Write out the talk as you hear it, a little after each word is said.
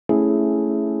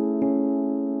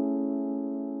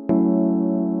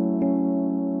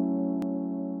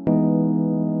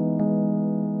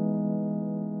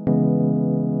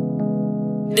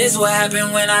This what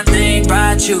happened when I think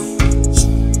about you.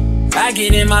 I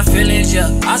get in my feelings,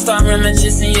 yeah. I start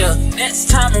reminiscing, yeah. Next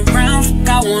time around,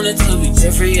 I want it to be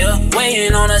different, yeah.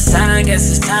 Waiting on a sign, guess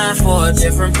it's time for a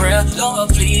different prayer. Lord,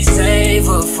 please save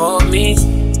her for me.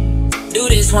 Do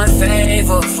this one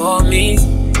favor for me.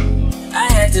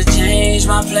 I had to change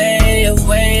my play of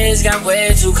ways, got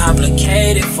way too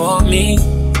complicated for me.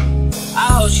 I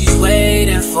hope she's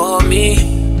waiting for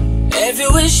me.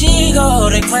 Everywhere she go,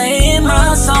 they playing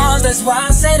my songs. That's why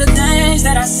I say the things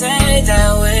that I say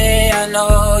that way. I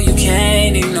know you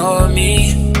can't ignore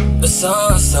me, but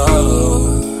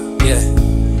yeah.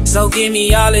 So give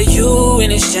me all of you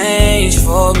in exchange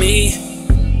for me.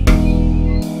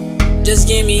 Just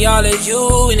give me all of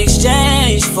you in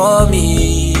exchange for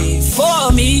me.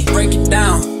 For me, break it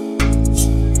down.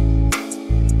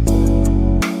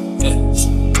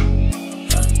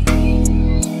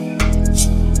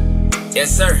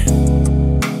 Yes, sir.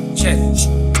 Check.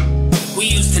 We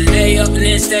used to lay up and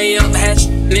then stay up, had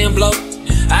and then blow.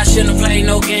 I shouldn't have played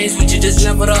no games with you, just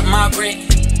leveled up my brain.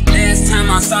 Last time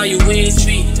I saw you, we ain't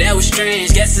speak, that was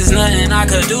strange. Guess there's nothing I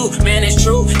could do, man, it's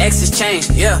true. X has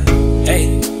changed, yeah.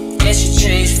 Hey, guess you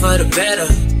changed for the better.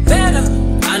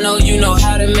 I know you know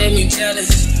how to make me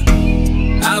jealous.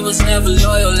 I was never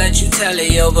loyal, let you tell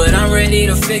it, yo. But I'm ready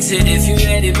to fix it if you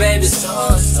ready, baby.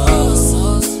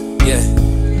 Yeah.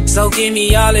 So give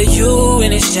me all of you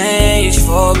in exchange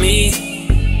for me.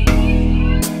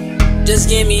 Just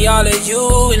give me all of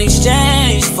you in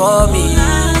exchange for me.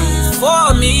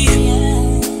 For me.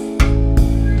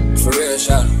 For real,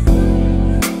 shout out.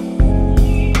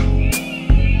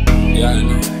 Yeah, I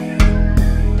know.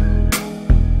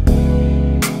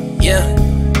 Yeah.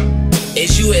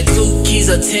 It's you at 2 keys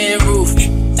or 10 roof.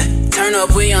 Turn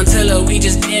up, we until her, we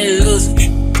just didn't lose.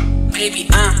 Baby,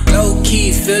 I'm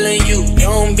low-key feeling you.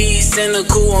 Don't be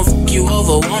cynical, won't fuck you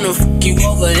over, wanna fuck you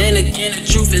over. And again, the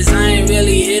truth is I ain't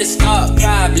really here to start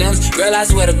problems. Girl, I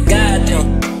swear to God,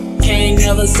 them can't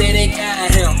never say they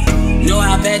got him. Know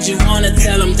how bad you wanna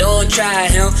tell him, don't try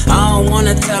him. I don't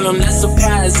wanna tell him, let's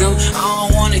surprise him. I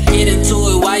don't wanna get into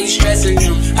it, why you stressing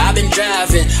him? I've been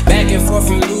driving back and forth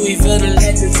from Louisville to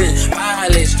Lexington.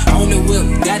 Mileage on the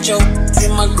whip, got your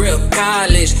in my grip.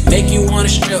 College, make you wanna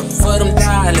strip for them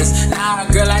dollars. Nah,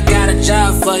 girl, I got a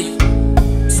job for you.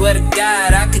 Swear to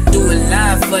God, I could do it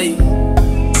live for you.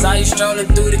 Saw you strolling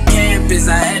through the campus,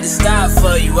 I had to stop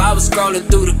for you. I was scrolling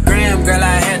through the gram, girl,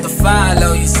 I had to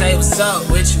follow you. Say what's up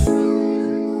with you.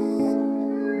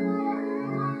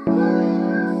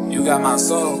 You got my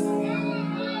soul.